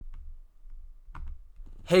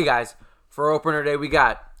Hey guys, for our opener today we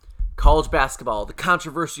got college basketball, the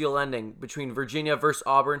controversial ending between Virginia versus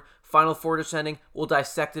Auburn, Final Four descending. We'll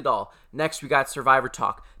dissect it all. Next we got Survivor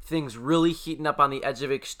Talk, things really heating up on the edge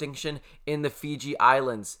of extinction in the Fiji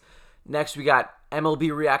Islands. Next we got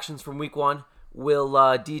MLB reactions from week 1.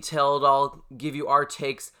 We'll detail it all, give you our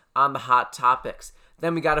takes on the hot topics.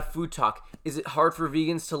 Then we got a food talk. Is it hard for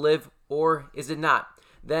vegans to live or is it not?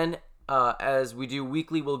 Then as we do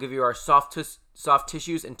weekly, we'll give you our soft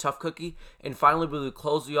tissues and tough cookie. And finally, we'll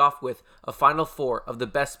close you off with a final 4 of the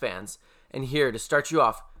best bands. And here to start you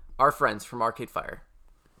off, our friends from Arcade Fire.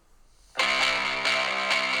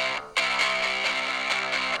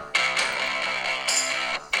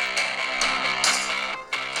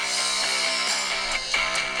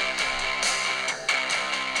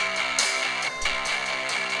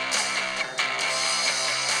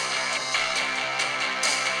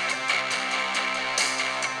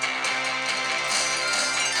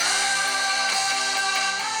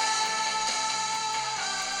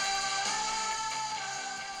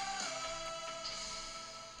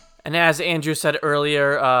 And as Andrew said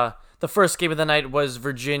earlier, the first game of the night was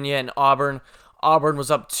Virginia and Auburn. Auburn was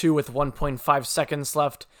up 2 with 1.5 seconds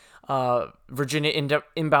left. Virginia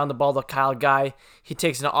inbound the ball to Kyle Guy. He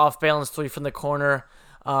takes an off-balance 3 from the corner.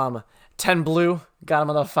 10 blue, got him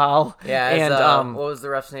on the foul. Yeah, and what was the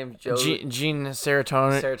ref's name? Gene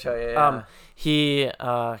Serotonin. Yeah. He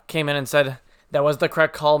came in and said that was the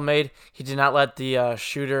correct call made. He did not let the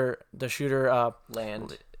shooter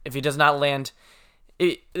land. If he does not land,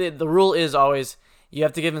 the rule is always you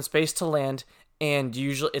have to give him space to land, and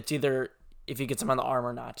usually it's either if he gets him on the arm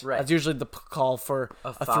or not. Right. That's usually the call for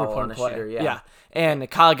a foul 3-point on a play. shooter, yeah. And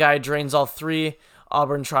Kyle Guy drains all 3.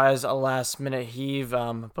 Auburn tries a last-minute heave,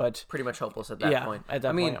 but Pretty much hopeless at that point. At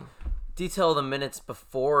that point. Detail the minutes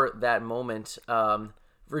before that moment.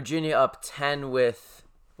 Virginia up 10 with,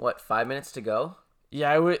 5 minutes to go?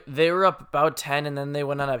 Yeah, they were up about 10, and then they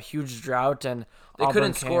went on a huge drought, and They Auburn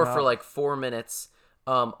couldn't score came for out. 4 minutes.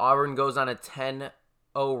 Auburn goes on a 10-0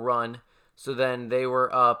 run, so then they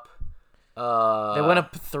were up. They went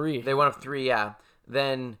up 3. They went up 3, yeah.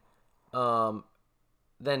 Then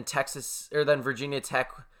Virginia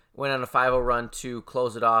Tech went on a 5-0 run to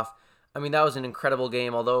close it off. I mean, that was an incredible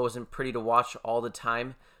game, although it wasn't pretty to watch all the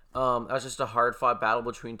time. That was just a hard-fought battle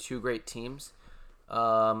between two great teams.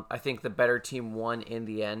 I think the better team won in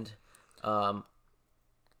the end. I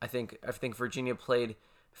think Virginia played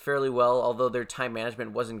fairly well, although their time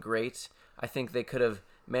management wasn't great. I think they could have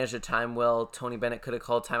managed the time well. Tony Bennett could have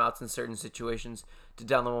called timeouts in certain situations to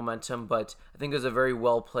down the momentum, but I think it was a very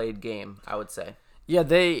well-played game, I would say. Yeah,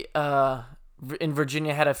 they in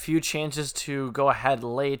Virginia had a few chances to go ahead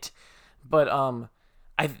late, but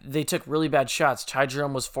they took really bad shots. Ty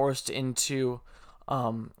Jerome was forced into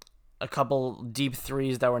a couple deep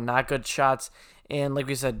threes that were not good shots, and like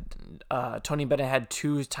we said, Tony Bennett had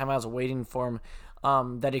 2 timeouts waiting for him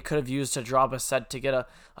that he could have used to drop a set to get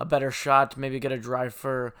a better shot, maybe get a drive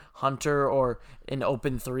for Hunter or an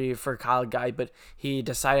open 3 for Kyle Guy, but he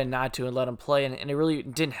decided not to and let him play, and it really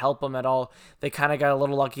didn't help him at all. They kind of got a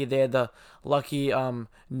little lucky. They had the lucky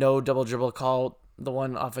no double dribble call, the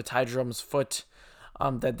one off of Ty Jerome's foot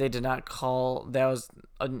that they did not call. That was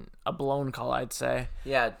a blown call, I'd say.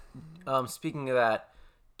 Yeah, speaking of that,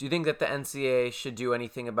 do you think that the NCAA should do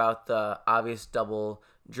anything about the obvious double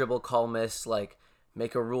dribble call miss, like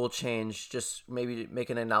make a rule change, just maybe make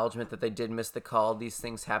an acknowledgement that they did miss the call? These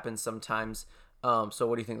things happen sometimes. So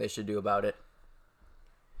what do you think they should do about it?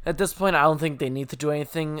 At this point, I don't think they need to do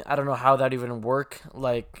anything. I don't know how that even work.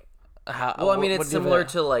 Like, how? Well, I mean, it's similar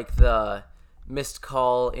to the missed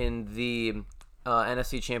call in the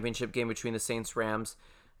NFC Championship game between the Saints-Rams,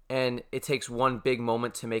 and it takes one big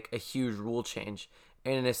moment to make a huge rule change.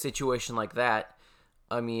 And in a situation like that,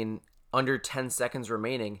 I mean, under 10 seconds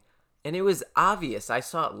remaining, and it was obvious. I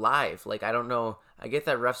saw it live. I don't know. I get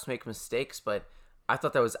that refs make mistakes, but I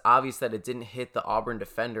thought that was obvious that it didn't hit the Auburn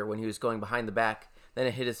defender when he was going behind the back. Then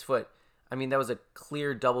it hit his foot. I mean, that was a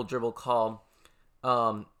clear double dribble call.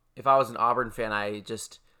 If I was an Auburn fan, I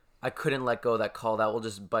couldn't let go of that call. That will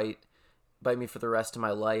just bite me for the rest of my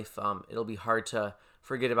life. It'll be hard to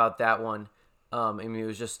forget about that one. I mean, it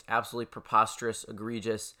was just absolutely preposterous,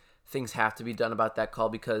 egregious. Things have to be done about that call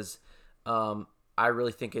because I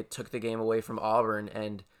really think it took the game away from Auburn,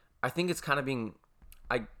 and I think it's kind of being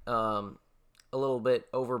a little bit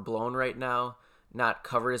overblown right now, not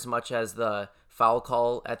covered as much as the foul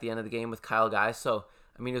call at the end of the game with Kyle Guy. So,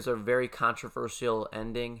 I mean, it was a very controversial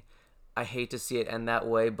ending. I hate to see it end that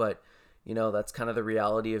way, but, that's kind of the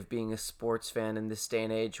reality of being a sports fan in this day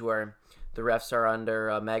and age where the refs are under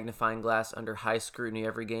a magnifying glass, under high scrutiny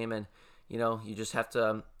every game, and, you just have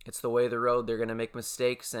to. It's the way of the road. They're gonna make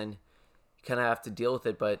mistakes, and you kind of have to deal with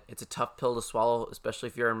it. But it's a tough pill to swallow, especially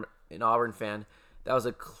if you're an Auburn fan. That was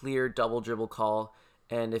a clear double dribble call,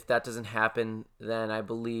 and if that doesn't happen, then I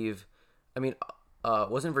believe. I mean,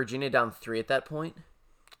 wasn't Virginia down 3 at that point?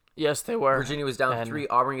 Yes, they were. Virginia was down 3.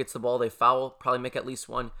 Auburn gets the ball. They foul. Probably make at least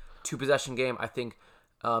one 2-possession game. I think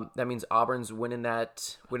that means Auburn's winning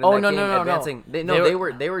that. Game, advancing.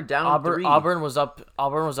 No. They were down 3. Auburn was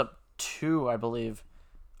up 2, I believe,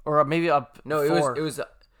 or maybe up. No, 4. it was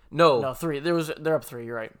 3. They're up 3.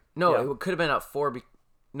 You're right. No, yeah. It could have been up 4.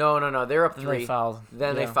 No. They're up 3. Then they fouled.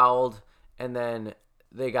 They fouled, and then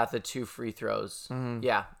they got the 2 free throws. Mm-hmm.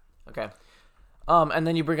 Yeah. Okay. And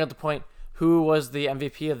then you bring up the point. Who was the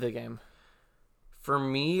MVP of the game? For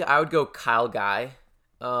me, I would go Kyle Guy,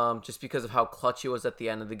 just because of how clutch he was at the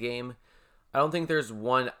end of the game. I don't think there's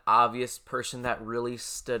one obvious person that really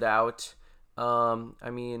stood out. I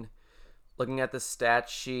mean, looking at the stat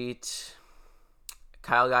sheet,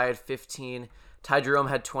 Kyle Guy had 15. Ty Jerome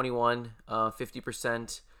had 21,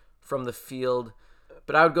 50% from the field.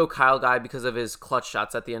 But I would go Kyle Guy because of his clutch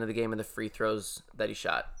shots at the end of the game and the free throws that he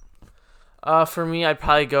shot. For me, I'd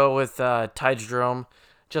probably go with Ty Jerome,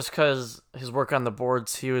 just because his work on the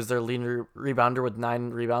boards. He was their leading rebounder with 9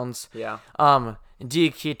 rebounds. Yeah.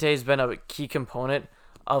 Diakite has been a key component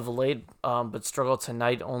of late, but struggled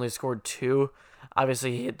tonight. Only scored 2.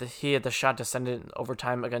 Obviously, he had the shot to send it in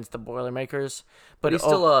overtime against the Boilermakers. But he's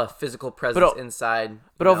still a physical presence inside.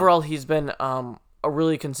 But overall, he's been a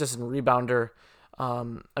really consistent rebounder. I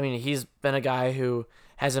mean, he's been a guy who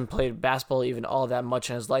hasn't played basketball even all that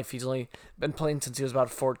much in his life. He's only been playing since he was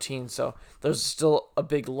about 14, so there's still a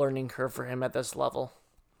big learning curve for him at this level.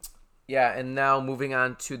 Yeah, and now moving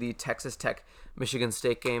on to the Texas Tech-Michigan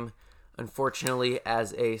State game. Unfortunately,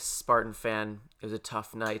 as a Spartan fan, it was a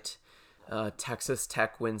tough night. Texas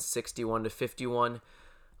Tech wins 61-51.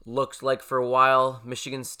 Looked like for a while,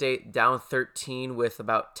 Michigan State down 13 with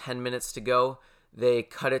about 10 minutes to go. They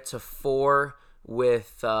cut it to 4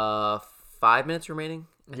 with 5 minutes remaining.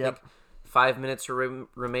 I think 5 minutes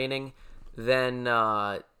remaining. Then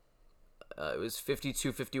it was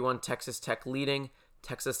 52-51, Texas Tech leading.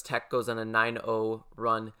 Texas Tech goes on a 9-0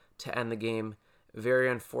 run to end the game. Very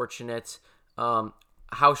unfortunate.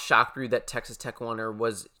 How shocked were you that Texas Tech won, or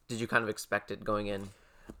did you kind of expect it going in?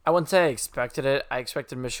 I wouldn't say I expected it. I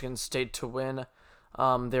expected Michigan State to win.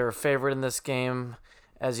 They were favored in this game,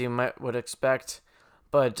 as you would expect.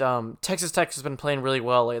 But Texas Tech has been playing really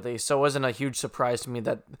well lately, so it wasn't a huge surprise to me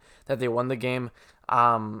that they won the game.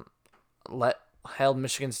 Held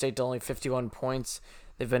Michigan State to only 51 points.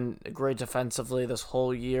 They've been great defensively this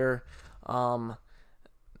whole year.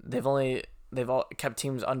 They've all kept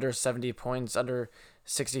teams under 70 points, under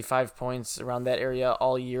 65 points, around that area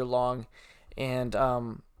all year long, and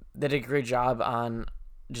they did a great job on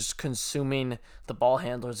just consuming the ball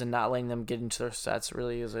handlers and not letting them get into their sets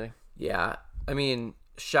really easy. Yeah, I mean,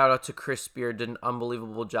 shout out to Chris Beard, did an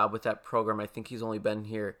unbelievable job with that program. I think he's only been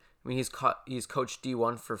here. I mean, he's coached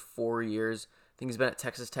D1 for 4 years. I think he's been at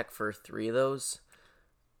Texas Tech for 3 of those,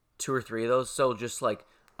 2 or 3 of those. So just like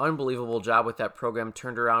unbelievable job with that program.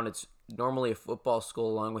 Turned around. It's normally a football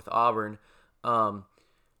school along with Auburn,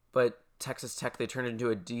 but Texas Tech, they turned into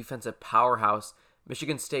a defensive powerhouse.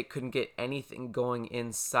 Michigan State couldn't get anything going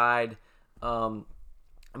inside.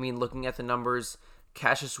 I mean, looking at the numbers,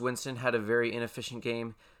 Cassius Winston had a very inefficient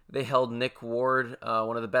game. They held Nick Ward,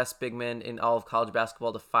 one of the best big men in all of college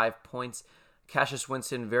basketball, to 5 points. Cassius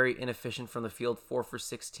Winston, very inefficient from the field, 4 for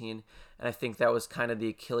 16. And I think that was kind of the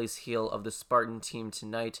Achilles heel of the Spartan team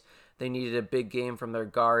tonight. They needed a big game from their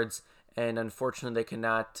guards, and unfortunately they could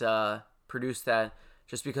not produce that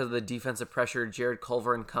just because of the defensive pressure Jared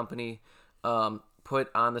Culver and company put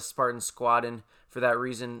on the Spartan squad. And for that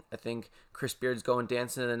reason, I think Chris Beard's going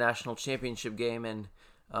dancing in the national championship game. And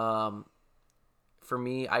for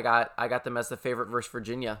me, I got them as the favorite versus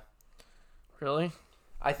Virginia. Really?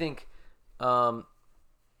 I think, I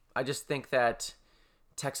just think that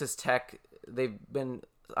Texas Tech, they've been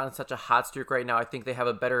on such a hot streak right now. I think they have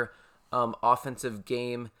a better offensive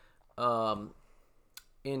game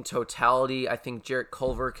in totality. I think Jarrett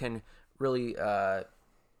Culver can really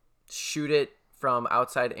shoot it from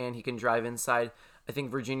outside, and he can drive inside. I think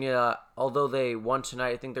Virginia, although they won tonight,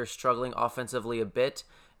 I think they're struggling offensively a bit.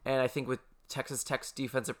 And I think with Texas Tech's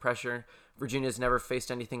defensive pressure, Virginia's never faced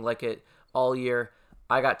anything like it all year.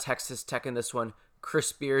 I got Texas Tech in this one.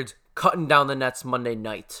 Chris Beard's cutting down the nets Monday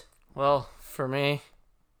night. Well, for me,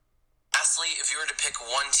 lastly, if you were to pick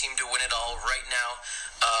one team to win it all right now,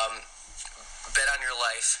 bet on your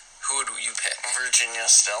life, who would you pick? Virginia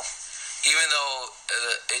still. Even though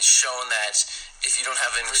it's shown that if you don't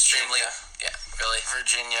have an extremely... Yeah, really?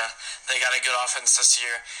 Virginia. They got a good offense this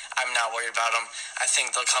year. I'm not worried about them. I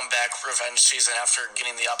think they'll come back revenge season after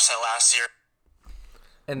getting the upset last year.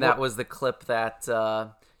 And that was the clip that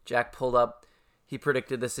Jack pulled up. He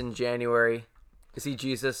predicted this in January. Is he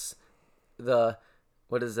Jesus?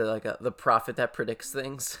 What is it, like the prophet that predicts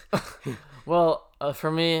things? Well,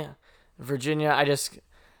 for me, Virginia,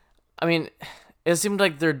 I mean, it seemed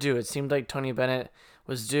like they're due. It seemed like Tony Bennett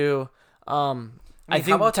was due. I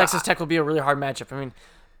think Texas Tech will be a really hard matchup. I mean,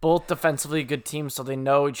 both defensively good teams, so they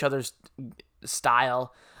know each other's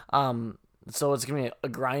style. So it's going to be a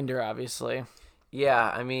grinder, obviously. Yeah,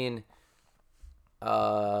 I mean,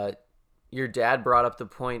 your dad brought up the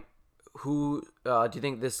point. Who do you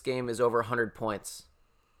think this game is over 100 points?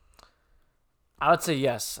 I would say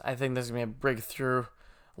yes. I think there's going to be a breakthrough.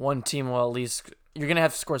 One team will at least... You're going to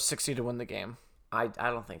have to score 60 to win the game. I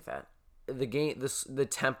don't think that. The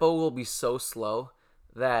tempo will be so slow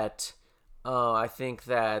that I think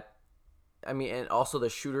that... I mean, and also the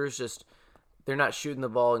shooters just... They're not shooting the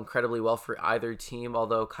ball incredibly well for either team,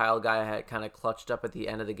 although Kyle Guy had kind of clutched up at the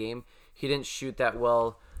end of the game. He didn't shoot that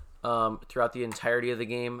well throughout the entirety of the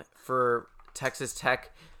game. For Texas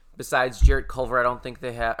Tech, besides Jarrett Culver, I don't think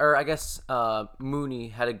they had... Or I guess Mooney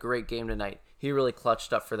had a great game tonight. He really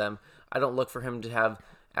clutched up for them. I don't look for him to have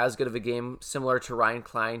as good of a game. Similar to Ryan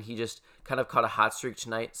Klein, he just kind of caught a hot streak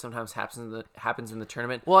tonight. Sometimes happens in the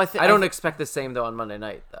tournament. Well, I don't expect the same, though, on Monday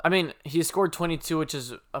night. Though. I mean, he scored 22, which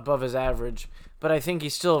is above his average, but I think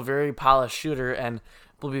he's still a very polished shooter and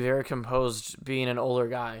will be very composed being an older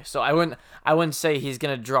guy. So I wouldn't say he's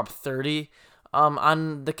going to drop 30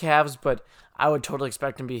 on the Cavs, but I would totally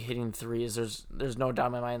expect him to be hitting threes. There's no doubt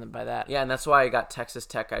in my mind by that. Yeah, and that's why I got Texas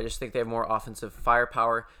Tech. I just think they have more offensive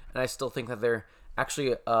firepower, and I still think that they're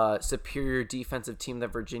actually a superior defensive team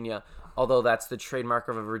than Virginia, although that's the trademark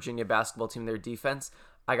of a Virginia basketball team, their defense.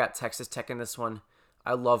 I got Texas Tech in this one.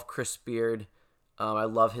 I love Chris Beard. I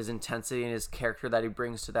love his intensity and his character that he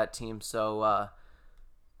brings to that team. So,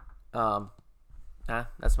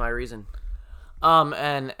 that's my reason.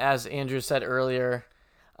 And as Andrew said earlier,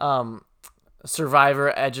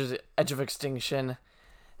 Survivor Edge of Extinction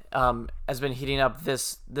has been heating up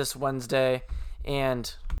this Wednesday,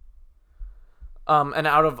 and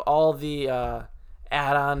out of all the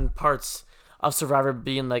add-on parts of Survivor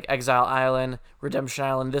being like Exile Island, Redemption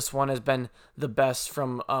Island, this one has been the best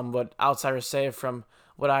from what outsiders say, from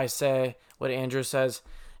what I say, what Andrew says,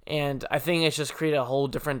 and I think it's just created a whole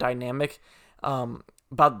different dynamic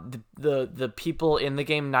about the people in the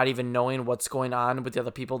game not even knowing what's going on with the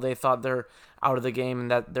other people. They thought they're out of the game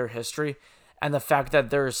and that their history, and the fact that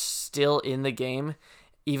they're still in the game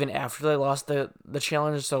even after they lost the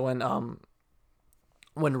challenge. So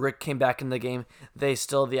when Rick came back in the game, they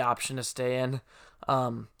still had the option to stay in.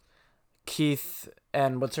 Keith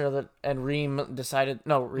and Reem decided...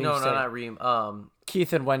 No, Reem No, stayed. no, not Reem.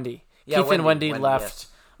 Keith and Wendy. Yeah, Keith and Wendy Wendy, left.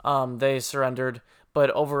 yes. They surrendered.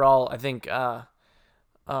 But overall, I think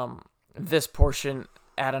this portion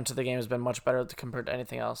add-on to the game has been much better compared to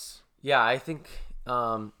anything else. Yeah, I think,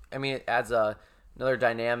 it adds another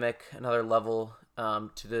dynamic, another level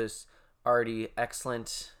to this already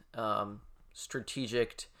excellent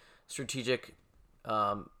strategic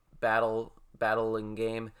battling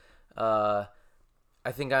game. I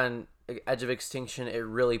think on Edge of Extinction, it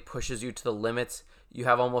really pushes you to the limits. You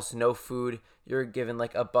have almost no food. You're given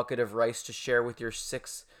like a bucket of rice to share with your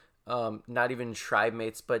 6, not even tribe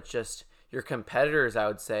mates, but just your competitors, I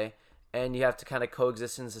would say. And you have to kind of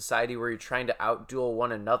coexist in society where you're trying to outduel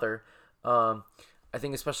one another. I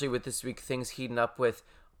think especially with this week, things heating up with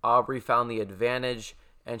Aubrey found the advantage,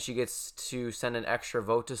 and she gets to send an extra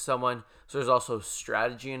vote to someone. So there's also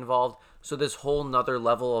strategy involved. So this whole nother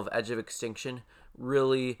level of Edge of Extinction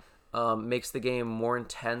really makes the game more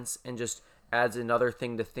intense and just adds another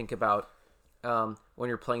thing to think about when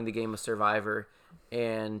you're playing the game of Survivor.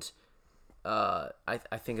 And I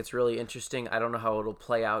think it's really interesting. I don't know how it'll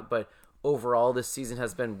play out, but overall this season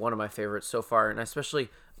has been one of my favorites so far. And especially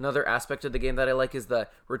another aspect of the game that I like is the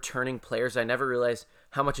returning players. I never realized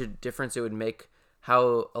how much a difference it would make,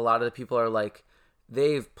 how a lot of the people are like,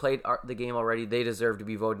 they've played the game already, they deserve to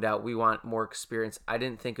be voted out, we want more experience. I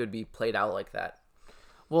didn't think it would be played out like that.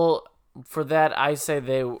 Well, for that, I say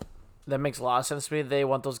that makes a lot of sense to me. They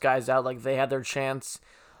want those guys out, like they had their chance,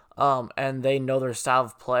 and they know their style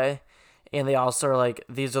of play, and they also are like,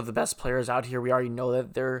 these are the best players out here. We already know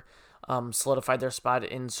that they're solidified their spot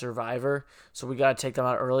in Survivor, so we got to take them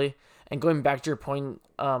out early. And going back to your point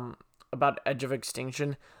about Edge of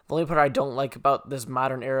Extinction. The only part I don't like about this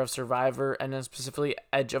modern era of Survivor, and then specifically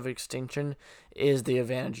Edge of Extinction, is the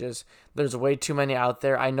advantages. There's way too many out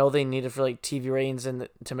there. I know they need it for like TV ratings and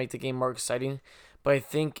to make the game more exciting, but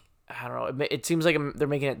I don't know. It seems like they're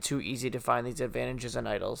making it too easy to find these advantages and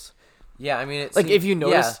idols. Yeah, I mean, if you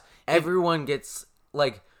notice, everyone gets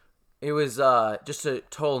like, it was just a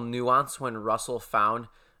total nuance when Russell found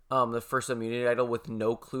the first immunity idol with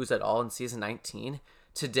no clues at all in season 19.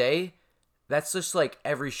 Today, that's just like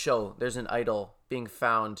every show. There's an idol being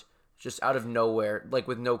found just out of nowhere, like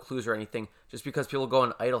with no clues or anything, just because people go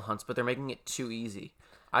on idol hunts, but they're making it too easy,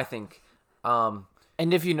 I think. And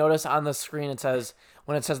if you notice on the screen,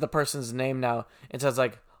 when it says the person's name now, it says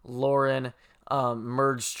like Lauren,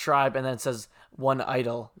 merged tribe, and then it says one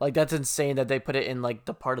idol. Like, that's insane that they put it in like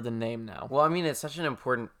the part of the name now. Well, I mean, it's such an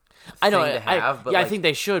important I know thing to have. But I think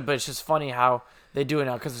they should, but it's just funny how they do it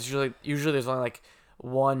now, because it's usually there's only like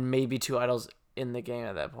one, maybe two idols in the game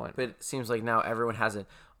at that point. But it seems like now everyone has it.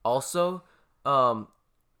 Also,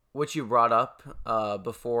 what you brought up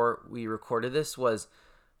before we recorded this was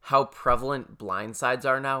how prevalent blind sides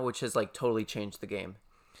are now, which has like totally changed the game.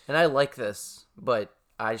 And I like this, but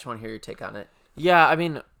I just want to hear your take on it. Yeah, I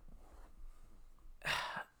mean,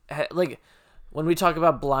 like when we talk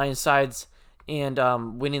about blind sides and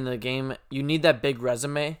winning the game, you need that big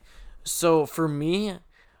resume. So for me,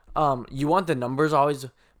 you want the numbers always,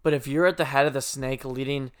 but if you're at the head of the snake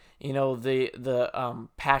leading, the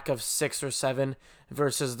pack of 6 or 7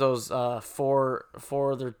 versus those four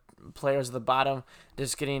other players at the bottom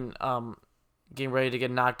just getting ready to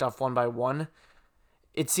get knocked off one by one,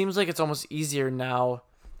 it seems like it's almost easier now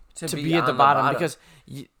to be at the bottom because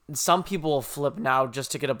some people will flip now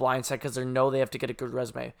just to get a blind side because they know they have to get a good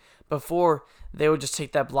resume. Before, they would just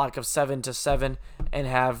take that block of 7 to 7 and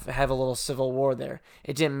have a little civil war there.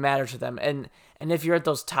 It didn't matter to them. And if you're at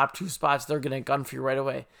those top 2 spots, they're going to gun for you right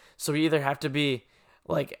away. So you either have to be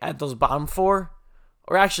like at those bottom 4,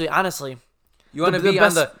 or actually, honestly, you want to be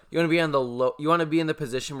in the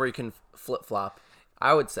position where you can flip flop,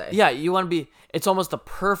 I would say. Yeah, you want to be. It's almost the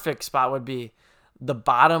perfect spot would be the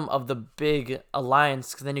bottom of the big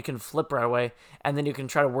alliance, because then you can flip right away, and then you can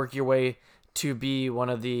try to work your way to be one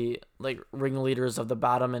of the like ringleaders of the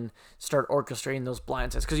bottom and start orchestrating those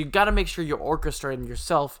blind sides. Because you got to make sure you're orchestrating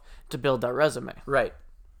yourself to build that resume. Right.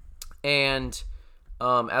 And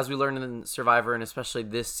as we learned in Survivor, and especially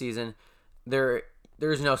this season, there's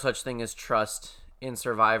no such thing as trust in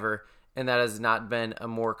Survivor, and that has not been a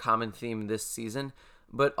more common theme this season.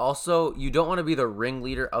 But also, you don't want to be the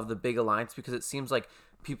ringleader of the big alliance, because it seems like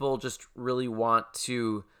people just really want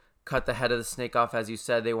to cut the head of the snake off. As you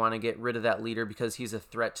said, they want to get rid of that leader because he's a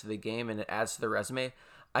threat to the game and it adds to the resume.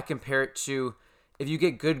 I compare it to, if you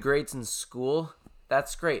get good grades in school,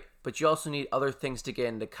 that's great, but you also need other things to get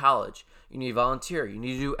into college. You need to volunteer. You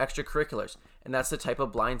need to do extracurriculars, and that's the type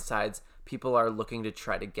of blind sides people are looking to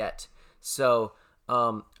try to get. So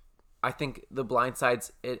I think the blind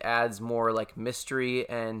sides, it adds more like mystery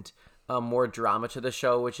and more drama to the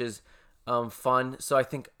show, which is fun. So I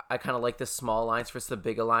think I kind of like the small alliance versus the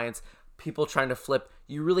big alliance. People trying to flip,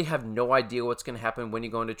 you really have no idea what's going to happen when you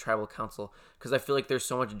go into tribal council, because I feel like there's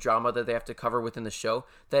so much drama that they have to cover within the show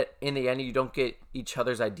that in the end you don't get each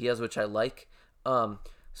other's ideas, which I like. So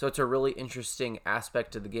it's a really interesting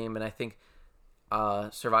aspect of the game, and I think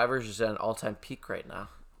Survivor is just at an all-time peak right now.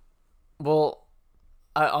 Well,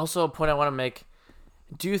 also a point I want to make,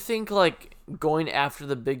 do you think like going after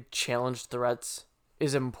the big challenge threats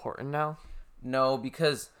is important now? No,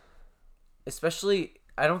 because especially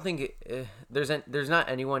I don't think there's not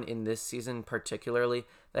anyone in this season particularly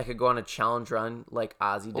that could go on a challenge run like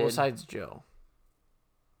Ozzy did. Besides Joe.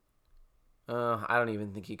 I don't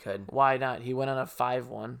even think he could. Why not? He went on a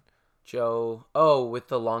 5-1. Joe, with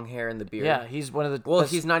the long hair and the beard. Yeah, he's one of the. Well,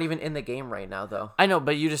 he's not even in the game right now, though. I know,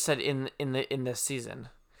 but you just said in this season.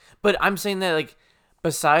 But I'm saying that like,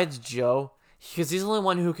 besides Joe, because he's the only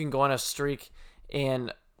one who can go on a streak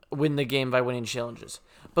and win the game by winning challenges.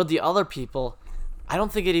 But the other people, I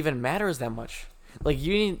don't think it even matters that much. Like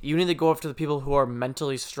you need to go after the people who are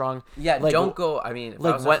mentally strong. Yeah, like, don't go. I mean, if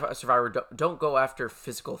like I was a Survivor, don't go after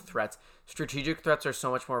physical threats. Strategic threats are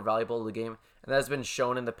so much more valuable to the game, and that has been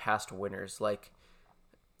shown in the past winners. Like,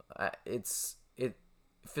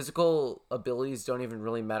 physical abilities don't even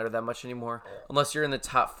really matter that much anymore, unless you're in the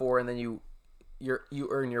top 4 and then you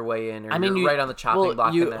earn your way in, or you're right on the chopping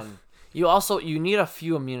block. And then you need a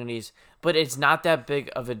few immunities, but it's not that big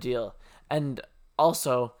of a deal. And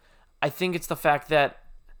also, I think it's the fact that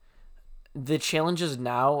the challenges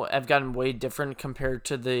now have gotten way different compared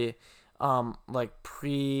to the like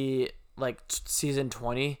pre season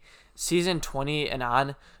 20 and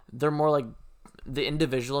on, they're more like the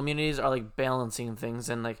individual immunities are like balancing things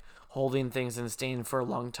and like holding things and staying for a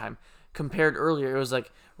long time. Compared earlier, it was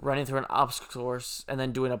like running through an obstacle course and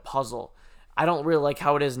then doing a puzzle. I don't really like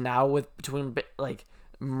how it is now with between like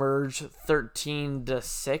merge 13 to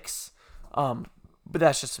 6. But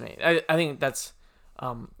that's just me. I think that's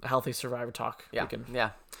healthy survivor talk.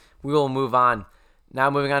 Yeah, we will move on. Now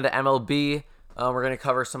moving on to MLB, we're going to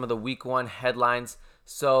cover some of the Week 1 headlines.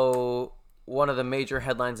 So one of the major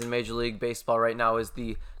headlines in Major League Baseball right now is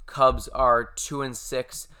the Cubs are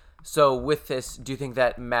 2-6. So with this, do you think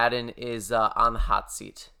that Madden is on the hot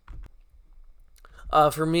seat?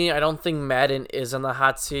 For me, I don't think Madden is on the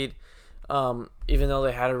hot seat. Even though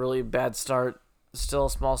they had a really bad start, still a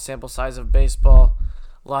small sample size of baseball.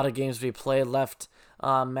 A lot of games to be played left.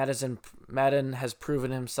 Madden has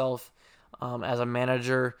proven himself as a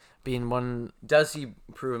manager, being one. Does he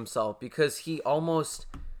prove himself? Because he almost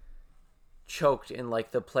choked in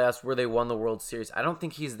like the playoffs where they won the World Series. I don't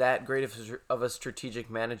think he's that great of a strategic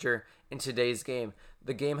manager in today's game.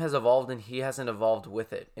 The game has evolved and he hasn't evolved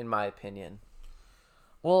with it, in my opinion.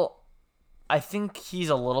 Well, I think he's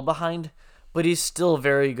a little behind, but he's still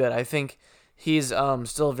very good. I think he's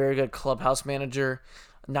still a very good clubhouse manager.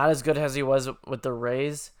 Not as good as he was with the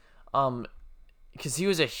Rays, because he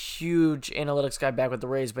was a huge analytics guy back with the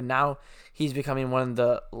Rays, but now he's becoming one of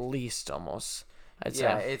the least almost, I'd say.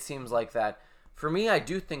 Yeah, it seems like that. For me, I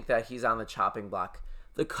do think that he's on the chopping block.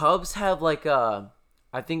 The Cubs have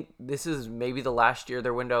I think this is maybe the last year of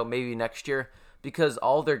their window, maybe next year, because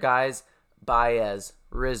all their guys, Baez,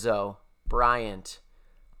 Rizzo, Bryant,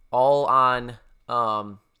 all on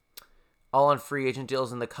free agent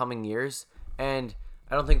deals in the coming years, and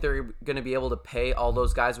I don't think they're going to be able to pay all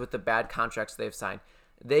those guys with the bad contracts they've signed.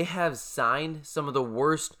 They have signed some of the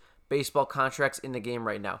worst baseball contracts in the game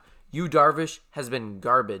right now. Yu Darvish has been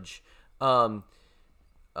garbage. Ben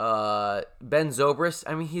Zobrist,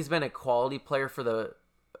 I mean, he's been a quality player for the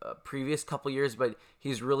previous couple years, but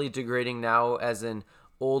he's really degrading now as an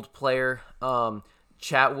old player.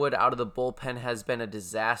 Chatwood out of the bullpen has been a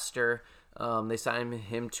disaster. They signed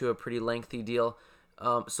him to a pretty lengthy deal.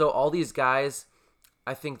 So all these guys,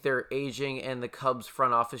 I think they're aging, and the Cubs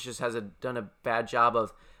front office just has done a bad job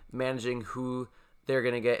of managing who they're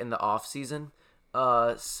going to get in the offseason.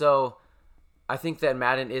 So I think that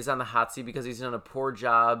Madden is on the hot seat because he's done a poor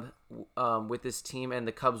job with this team, and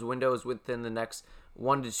the Cubs' window is within the next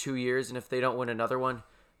 1 to 2 years, and if they don't win another one,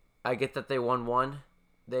 I get that they won one.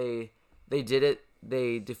 They did it.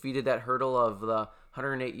 They defeated that hurdle of the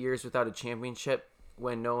 108 years without a championship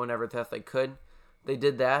when no one ever thought they could. They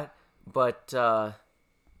did that, but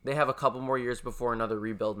they have a couple more years before another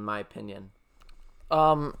rebuild, in my opinion.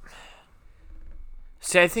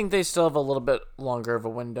 See, I think they still have a little bit longer of a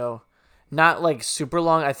window. Not like super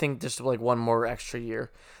long. I think just like one more extra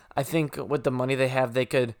year. I think with the money they have, they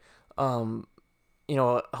could, hold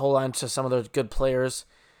on to some of those good players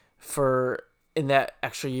for in that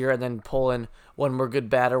extra year, and then pull in one more good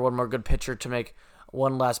batter, one more good pitcher to make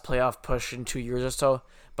one last playoff push in 2 years or so.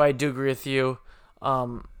 But I do agree with you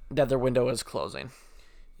that their window is closing.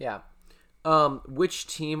 Yeah. Which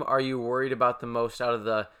team are you worried about the most out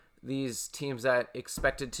of these teams that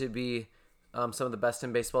expected to be some of the best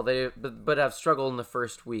in baseball, but have struggled in the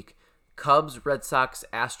first week? Cubs, Red Sox,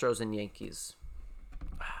 Astros, and Yankees.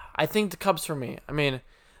 I think the Cubs for me. I mean,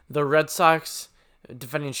 the Red Sox,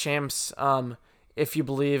 defending champs, if you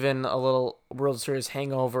believe in a little World Series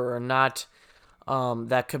hangover or not,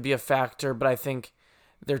 that could be a factor, but I think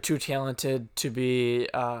they're too talented to be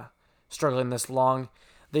struggling this long.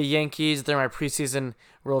 The Yankees, they're my preseason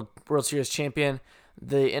World Series champion.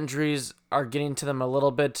 The injuries are getting to them a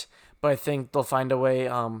little bit, but I think they'll find a way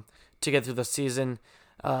to get through the season.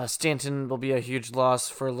 Stanton will be a huge loss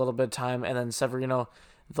for a little bit of time, and then Severino,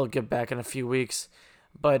 they'll get back in a few weeks.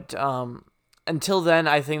 But until then,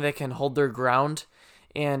 I think they can hold their ground.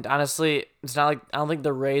 And honestly, it's not like I don't think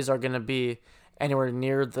the Rays are going to be anywhere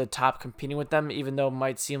near the top competing with them, even though it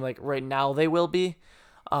might seem like right now they will be.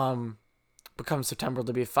 But come September,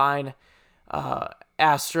 they'll be fine.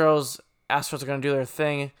 Astros are going to do their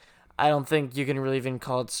thing. I don't think you can really even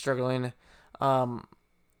call it struggling.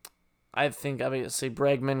 I think obviously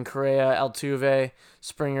Bregman, Correa, Altuve,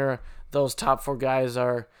 Springer, those top 4 guys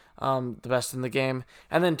are the best in the game.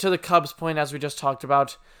 And then to the Cubs' point, as we just talked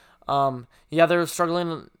about, they're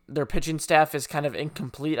struggling. Their pitching staff is kind of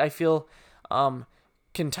incomplete, I feel.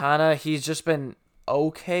 Quintana, he's just been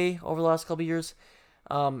okay over the last couple of years.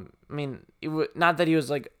 Not that he was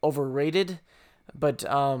like overrated, but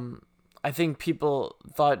I think people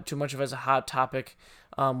thought too much of it as a hot topic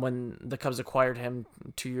when the Cubs acquired him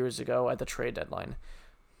 2 years ago at the trade deadline.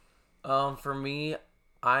 For me,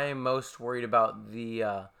 I'm most worried about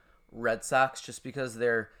the Red Sox just because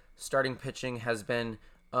their starting pitching has been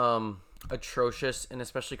atrocious, and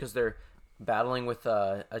especially because they're battling with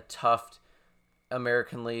a tough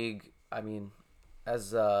American League. I mean,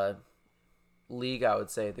 as a league, I would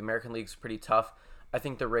say the American League's pretty tough. I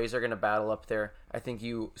think the Rays are going to battle up there. I think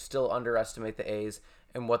you still underestimate the A's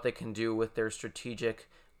and what they can do with their strategic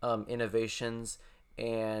innovations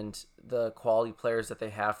and the quality players that they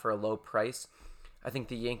have for a low price. I think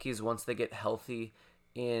the Yankees, once they get healthy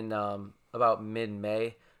in about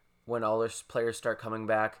mid-May, when all their players start coming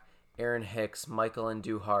back, Aaron Hicks, Michael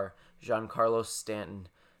Andujar, Giancarlo Stanton,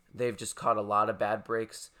 they've just caught a lot of bad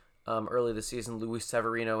breaks early this season. Luis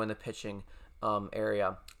Severino in the pitching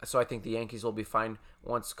area. So I think the Yankees will be fine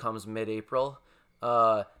once comes mid-April.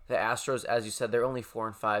 The Astros, as you said, they're only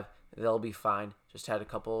 4-5. They'll be fine. Just had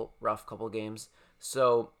a rough couple games.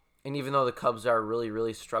 So, and even though the Cubs are really,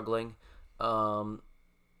 really struggling, I'm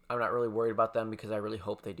not really worried about them because I really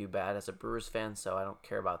hope they do bad as a Brewers fan, so I don't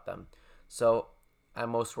care about them. So I'm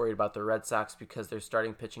most worried about the Red Sox because their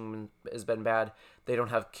starting pitching has been bad. They don't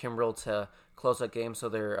have Kimbrel to close out games, so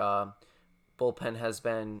their bullpen has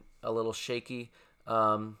been a little shaky.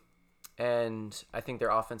 And I think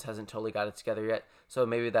their offense hasn't totally got it together yet. So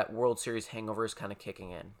maybe that World Series hangover is kind of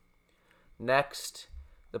kicking in. Next,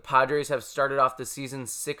 the Padres have started off the season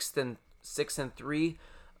 6-3.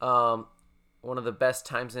 One of the best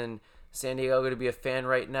times in San Diego to be a fan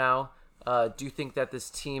right now. Do you think that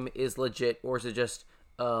this team is legit, or is it just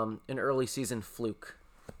an early season fluke?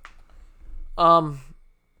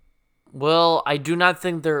 Well, I do not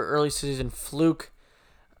think they're early season fluke.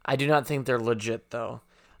 I do not think they're legit, though.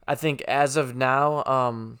 I think as of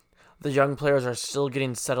now, the young players are still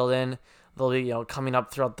getting settled in. They'll be, coming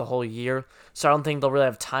up throughout the whole year. So I don't think they'll really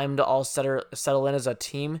have time to all settle in as a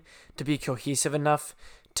team to be cohesive enough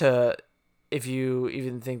to, if you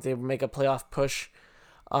even think they make a playoff push.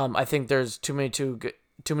 I think there's too many.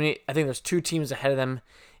 I think there's two teams ahead of them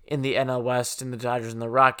in the NL West, in the Dodgers and the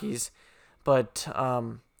Rockies. But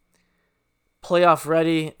playoff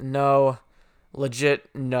ready, no. Legit,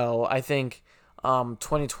 no. I think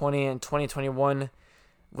 2020 and 2021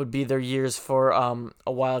 would be their years for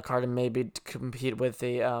a wild card and maybe to compete with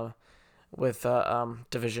a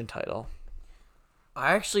division title.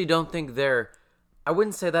 I actually don't think I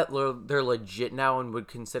wouldn't say that they're legit now and would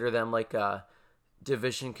consider them like a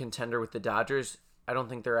division contender with the Dodgers. I don't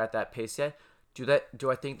think they're at that pace yet. Do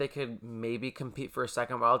I think they could maybe compete for a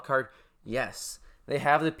second wild card? Yes. They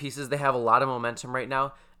have the pieces. They have a lot of momentum right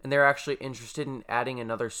now, and they're actually interested in adding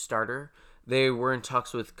another starter. They were in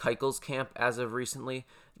talks with Keuchel's camp as of recently.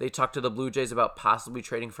 They talked to the Blue Jays about possibly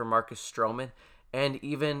trading for Marcus Stroman, and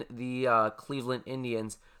even the Cleveland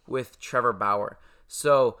Indians with Trevor Bauer.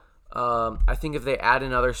 So I think if they add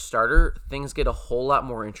another starter, things get a whole lot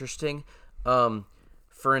more interesting.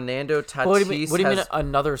 Fernando Tatis. What do you mean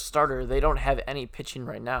another starter? They don't have any pitching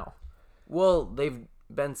right now. Well, they've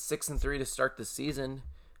been 6-3 to start the season.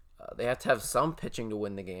 They have to have some pitching to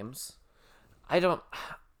win the games.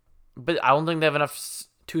 But I don't think they have enough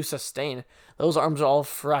to sustain. Those arms are all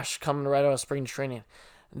fresh, coming right out of spring training.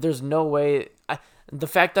 There's no way. The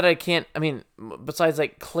fact that I can't. I mean, besides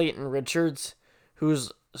like Clayton Richards,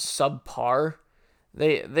 who's subpar,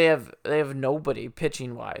 they have nobody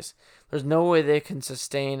pitching wise. There's no way they can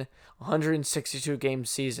sustain a 162 game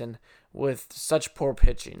season with such poor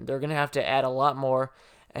pitching. They're gonna have to add a lot more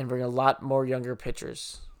and bring a lot more younger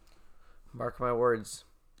pitchers. Mark my words.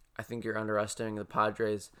 I think you're underestimating the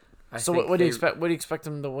Padres. So what do you expect? What do you expect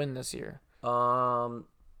them to win this year? I'll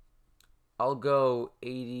go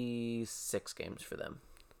 86 games for them.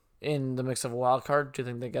 In the mix of a wild card, do you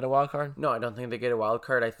think they get a wild card? No, I don't think they get a wild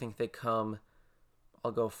card. I think they come.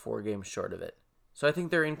 I'll go 4 games short of it. So I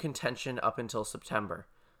think they're in contention up until September.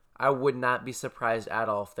 I would not be surprised at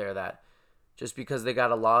all if they're that, just because they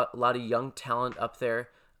got a lot of young talent up there,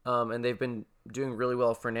 and they've been doing really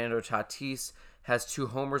well. Fernando Tatis has 2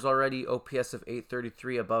 homers already, OPS of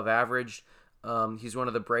 833, above average. He's one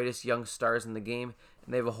of the brightest young stars in the game,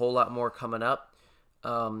 and they have a whole lot more coming up.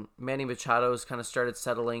 Manny Machado's kind of started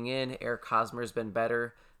settling in. Eric Hosmer's been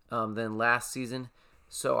better than last season.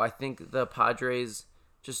 So I think the Padres,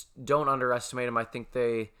 just don't underestimate them. I think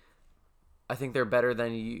they're better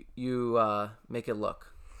than you make it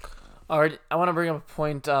look. All right, I want to bring up a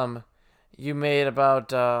point you made about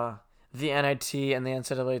the NIT and the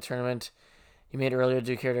NCAA tournament. You made earlier.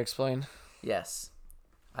 Do you care to explain? Yes.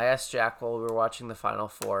 I asked Jack while we were watching the Final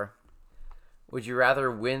Four, would you rather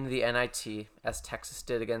win the NIT, as Texas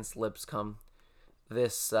did against Lipscomb,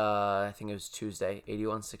 this I think it was Tuesday,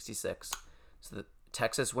 81-66. So the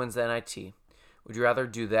Texas wins the NIT. Would you rather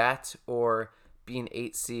do that or be an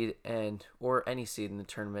 8 seed or any seed in the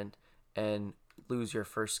tournament and lose your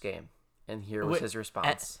first game? And here was his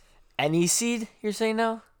response. Any seed, you're saying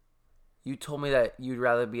now? You told me that you'd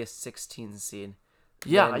rather be a 16 seed.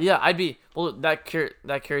 Yeah, I'd be. Well, that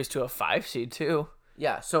carries to a 5 seed too.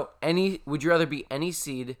 Yeah, so would you rather be any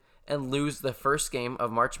seed and lose the first game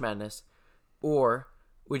of March Madness, or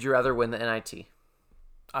would you rather win the NIT?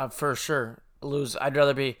 For sure, lose. I'd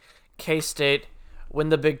rather be K-State, win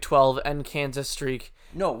the Big 12, end Kansas streak.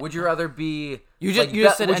 No, would you rather be... You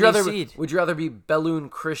just said any seed. Would you rather be Belloon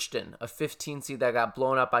Christian, a 15 seed that got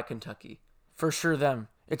blown up by Kentucky? For sure, them.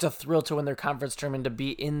 It's a thrill to win their conference tournament, to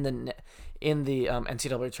be in the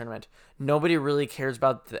NCAA tournament. Nobody really cares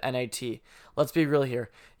about the NIT. Let's be real here.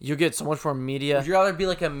 You get so much more media. Would you rather be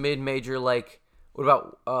like a mid-major, like... What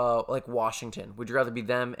about like Washington? Would you rather be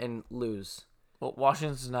them and lose? Well,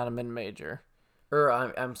 Washington's not a mid-major. Or,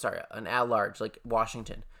 I'm sorry, an at-large, like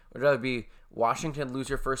Washington. Would you rather be Washington, lose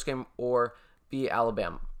your first game, or be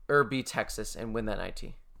Alabama, or be Texas and win the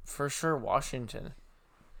NIT? For sure, Washington.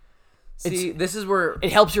 See, this is where...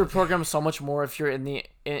 It helps your program so much more if you're in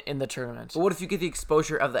the tournament. But what if you get the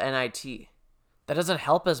exposure of the NIT? That doesn't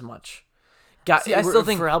help as much. See, I still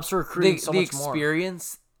think it helps recruiting so much more.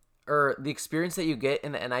 The experience that you get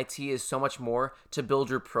in the NIT is so much more to build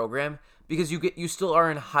your program, because you still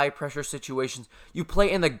are in high pressure situations. You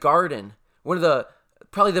play in the Garden,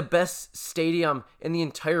 probably the best stadium in the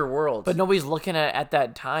entire world. But nobody's looking at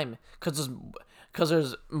that time because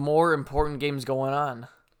there's more important games going on.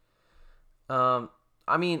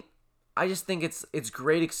 I mean, I just think it's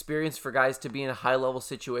great experience for guys to be in high level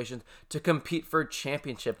situations to compete for a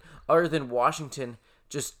championship, other than Washington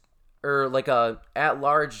or like a at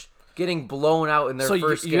large getting blown out in their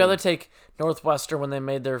first game. So you rather take Northwestern when they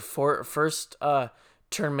made their first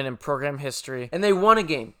tournament in program history, and they won a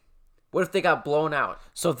game. What if they got blown out?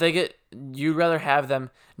 So if you'd rather have them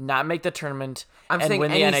not make the tournament and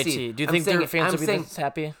win the NIT. Seed. Do you think their fans would be this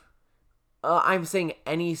happy? I'm saying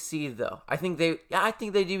any seed though. I think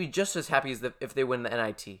they'd be just as happy as if they win the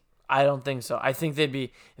NIT. I don't think so. I think they'd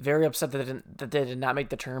be very upset that they did not make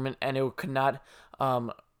the tournament, and it could not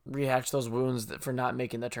rehatch those wounds for not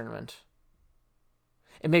making the tournament.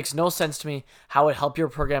 It makes no sense to me how it helped your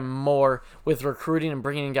program more with recruiting and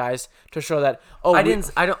bringing in guys to show that. I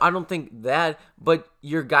don't think that, but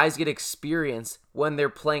your guys get experience when they're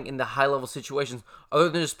playing in the high level situations, other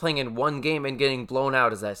than just playing in one game and getting blown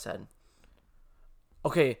out, as I said.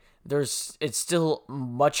 Okay, it's still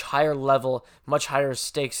much higher level, much higher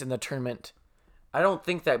stakes in the tournament. I don't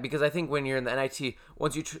think that, because I think when you're in the NIT,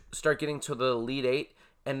 once you start getting to the Elite Eight,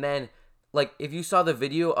 and then, like, if you saw the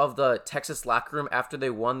video of the Texas locker room after they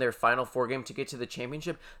won their Final Four game to get to the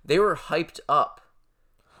championship, they were hyped up.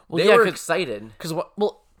 They were excited. What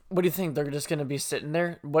do you think? They're just going to be sitting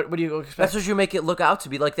there? What do you expect? That's what you make it look out to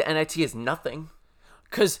be, like the NIT is nothing.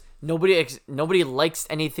 Because nobody likes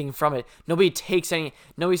anything from it. Nobody takes any.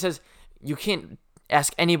 Nobody says you can't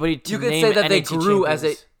ask anybody to. You could name say that NIT they grew champions. as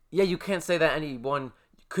a. Yeah, you can't say that anyone.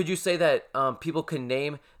 Could you say that people can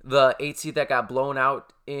name the 8 seed that got blown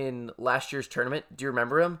out in last year's tournament? Do you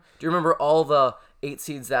remember them? Do you remember all the 8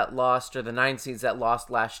 seeds that lost, or the 9 seeds that lost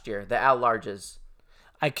last year? The at-larges.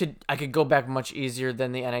 I could go back much easier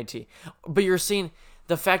than the NIT, but you're seeing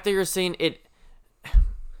the fact that you're saying it.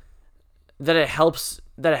 That it helps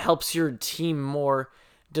your team more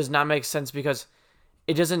does not make sense, because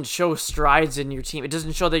it doesn't show strides in your team. It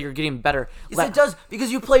doesn't show that you're getting better. Yes, it does,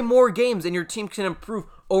 because you play more games and your team can improve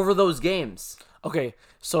over those games. Okay,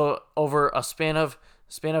 so over a span of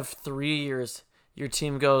 3 years, your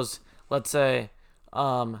team goes, let's say,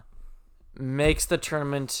 makes the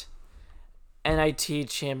tournament, NIT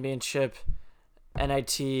championship,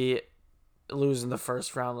 NIT lose in the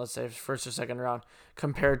first round, let's say first or second round,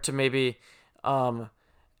 compared to maybe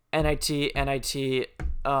NIT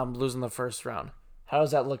lose in the first round. How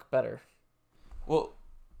does that look better? Well,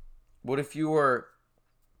 what if you were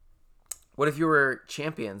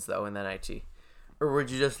champions though in the NIT, or would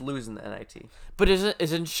you just lose in the NIT? But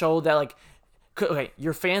isn't show that, like, okay,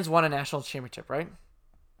 your fans want a national championship, right?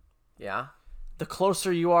 Yeah. The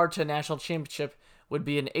closer you are to a national championship would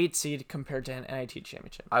be an 8 seed compared to an NIT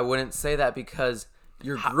championship. I wouldn't say that, because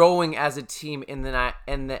you're growing as a team in the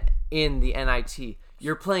NIT.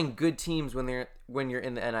 You're playing good teams when you're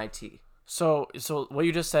in the NIT. So what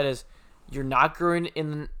you just said is you're not growing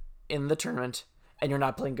in the tournament, and you're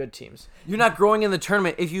not playing good teams. You're not growing in the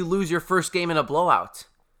tournament if you lose your first game in a blowout.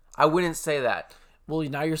 I wouldn't say that. Well,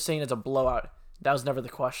 now you're saying it's a blowout. That was never the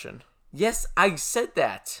question. Yes, I said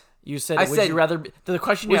that. You said, I would said, you rather... The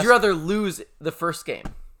question you Would asked... you rather lose the first game?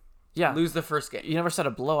 Yeah. Lose the first game. You never said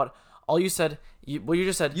a blowout. All you said... What you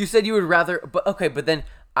just said... You said you would rather... But then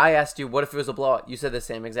I asked you, what if it was a blowout? You said the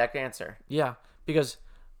same exact answer. Yeah, because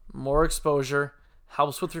more exposure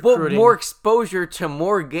helps with Well, recruiting. more exposure to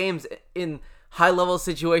more games in high-level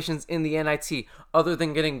situations in the NIT, other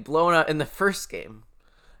than getting blown out in the first game.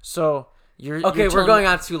 So... Okay, we're going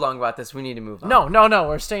on too long about this. We need to move on. No,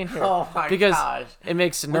 we're staying here. Oh my because gosh. It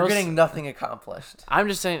makes no We're getting nothing accomplished. I'm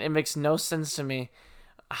just saying it makes no sense to me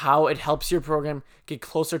how it helps your program get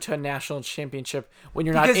closer to a national championship when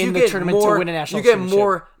you're not in the tournament to win a national championship. You get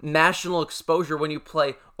more national exposure when you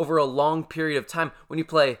play over a long period of time. When you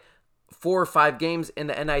play 4 or 5 games in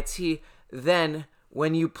the NIT, than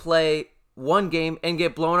when you play one game and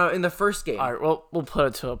get blown out in the first game. All right, well, we'll put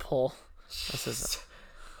it to a poll. This is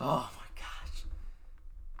Oh my gosh.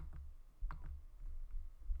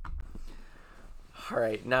 All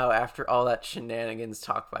right, now after all that shenanigans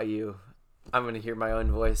talk by you, I'm going to hear my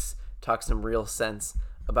own voice talk some real sense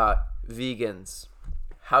about vegans.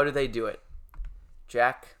 How do they do it?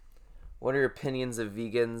 Jack, what are your opinions of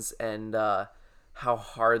vegans and how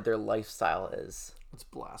hard their lifestyle is? It's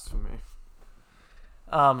blasphemy.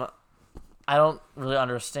 I don't really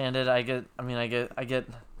understand it. I get, you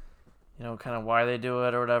know, kind of why they do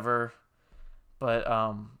it or whatever,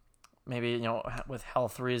 but maybe, you know, with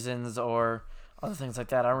health reasons or other things like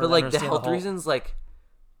that. I don't really understand the health reasons, like,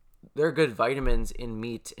 there are good vitamins in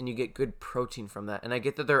meat, and you get good protein from that. And I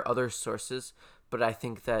get that there are other sources, but I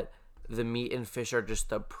think that the meat and fish are just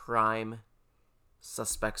the prime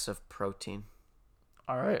suspects of protein.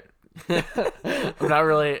 All right. I'm not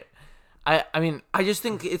really... I mean... I just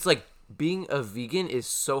think it's like being a vegan is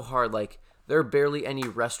so hard. Like, there are barely any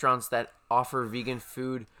restaurants that offer vegan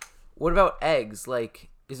food. What about eggs? Like,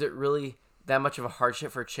 is it really that much of a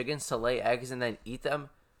hardship for chickens to lay eggs and then eat them?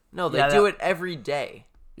 No, they do it every day.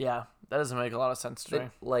 Yeah, that doesn't make a lot of sense to me.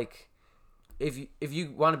 Like, if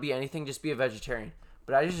you want to be anything, just be a vegetarian.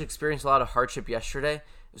 But I just experienced a lot of hardship yesterday.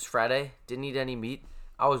 It was Friday. Didn't eat any meat.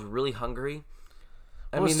 I was really hungry.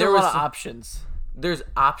 There were a lot of options. There's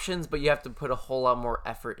options, but you have to put a whole lot more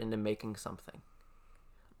effort into making something.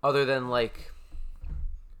 Other than, like,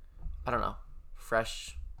 I don't know,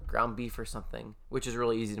 fresh ground beef or something, which is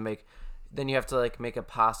really easy to make. Then you have to, like, make a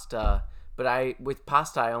pasta. But with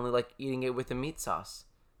pasta, I only like eating it with a meat sauce.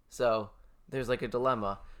 So there's, like, a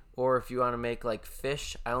dilemma. Or if you want to make, like,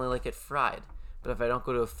 fish, I only like it fried. But if I don't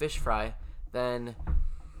go to a fish fry, then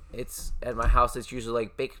it's at my house, it's usually,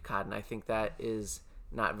 like, baked cod. And I think that is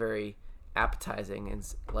not very appetizing. And,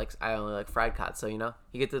 like, I only like fried cod. So, you know,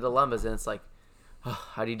 you get the dilemmas, and it's like, oh,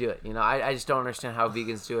 how do you do it? You know, I just don't understand how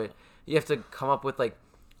vegans do it. You have to come up with, like,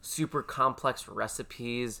 super complex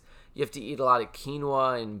recipes. You have to eat a lot of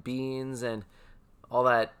quinoa and beans and all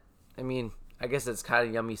that. I mean, I guess it's kind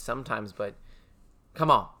of yummy sometimes, but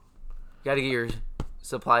come on. You got to get your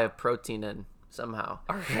supply of protein in somehow.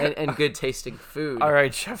 And good tasting food. All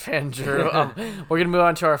right, Chef Andrew. We're going to move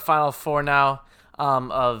on to our final 4 now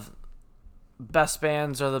of best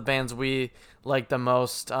bands or the bands we like the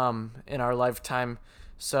most in our lifetime.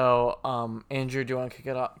 So, Andrew, do you want to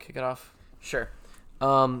kick it off? Sure.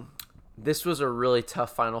 This was a really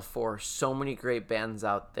tough Final Four. So many great bands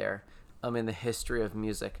out there in the history of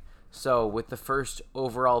music. So with the first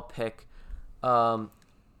overall pick,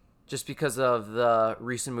 just because of the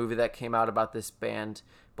recent movie that came out about this band,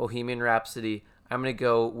 Bohemian Rhapsody, I'm going to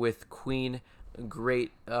go with Queen.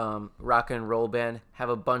 Great rock and roll band. Have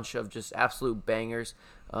a bunch of just absolute bangers.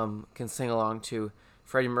 Can sing along to.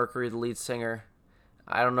 Freddie Mercury, the lead singer.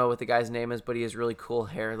 I don't know what the guy's name is, but he has really cool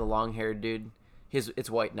hair, the long-haired dude. It's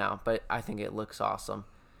white now, but I think it looks awesome.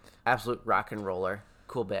 Absolute rock and roller.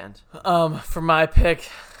 Cool band. For my pick,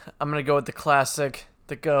 I'm going to go with the classic,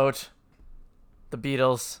 the GOAT, the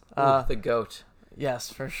Beatles. The GOAT.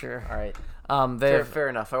 Yes, for sure. All right. Fair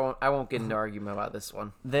enough. I won't get into argument about this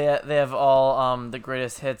one. They have all the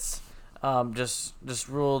greatest hits. Just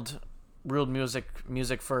ruled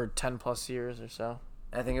music for 10 plus years or so.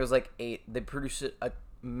 I think it was like 8. They produced a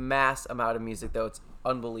mass amount of music, though. It's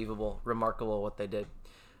unbelievable, remarkable what they did.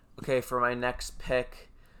 Okay, for my next pick,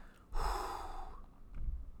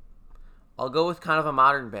 I'll go with kind of a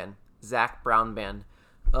modern band, Zac Brown Band.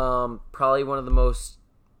 Probably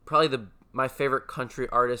my favorite country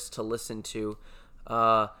artists to listen to.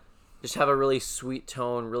 Just have a really sweet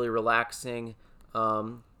tone, really relaxing.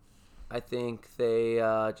 I think they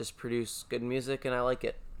just produce good music, and I like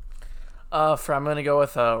it. I'm going to go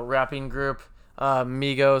with a rapping group,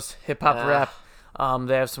 Migos, hip-hop rap.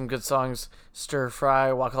 They have some good songs, Stir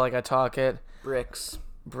Fry, Walk Like I Talk It. Bricks.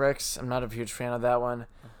 I'm not a huge fan of that one.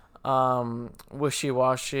 Wishy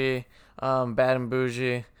Washy, Bad and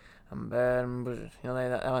Bougie. I'm bad and bougie. You know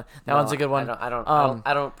that one. That one's a good one. I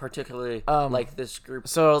don't particularly like this group.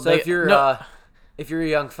 So if you're a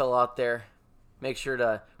young fellow out there, make sure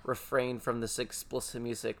to refrain from this explicit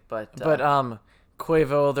music. But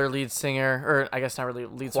Quavo, their lead singer, or I guess not really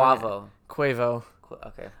lead singer. Quavo.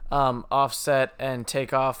 Okay. Offset and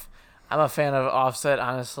Takeoff. I'm a fan of Offset,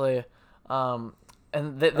 honestly. And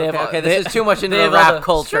they have this is too much into the rap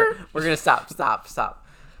culture. We're gonna stop.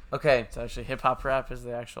 Okay. It's actually hip hop rap is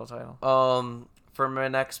the actual title. For my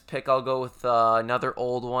next pick, I'll go with another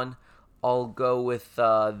old one. I'll go with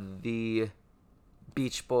the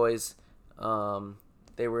Beach Boys.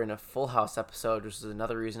 They were in a Full House episode, which is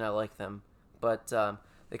another reason I like them. But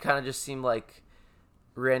they kind of just seem like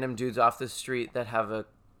random dudes off the street that have a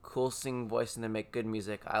cool singing voice and they make good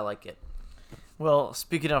music. I like it. Well,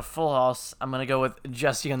 speaking of Full House, I'm gonna go with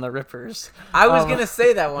Jesse and the Rippers. I was gonna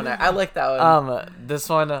say that one. I like that one. This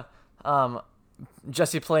one,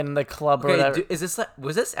 Jesse playing in the club or whatever.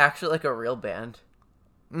 Was this actually like a real band?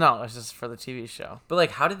 No, it's just for the TV show. But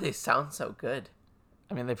like, how did they sound so good?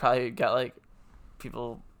 I mean, they probably got like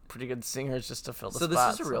pretty good singers just to fill the spot. So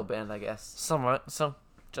this is a real band, I guess. Somewhat. So,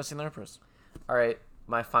 Jesse and the Rippers. All right,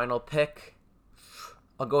 my final pick.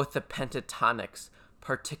 I'll go with the Pentatonics,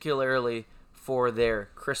 particularly for their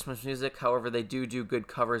Christmas music. However, they do good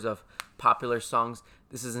covers of popular songs.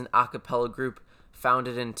 This is an a cappella group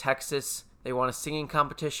founded in Texas. They won a singing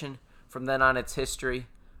competition. From then on, its history.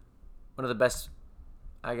 One of the best,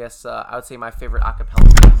 I guess, I would say my favorite a cappella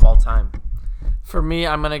group of all time. For me,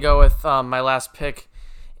 I'm going to go with my last pick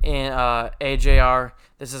in AJR.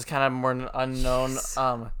 This is kind of more an unknown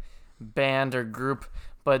band or group,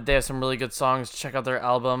 but they have some really good songs. Check out their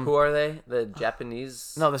album. Who are they? The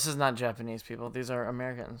Japanese? No, this is not Japanese people. These are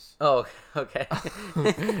Americans. Oh, okay.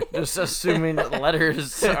 Just assuming that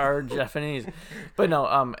letters are Japanese. But no,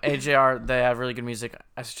 AJR, they have really good music.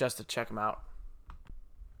 I suggest to check them out.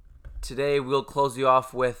 Today, we'll close you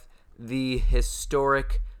off with the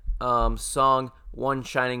historic song, One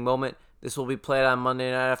Shining Moment. This will be played on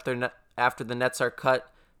Monday night after the Nets are cut.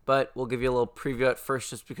 But we'll give you a little preview at first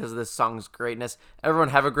just because of this song's greatness. Everyone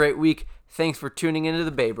have a great week. Thanks for tuning into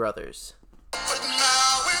the Bay Brothers.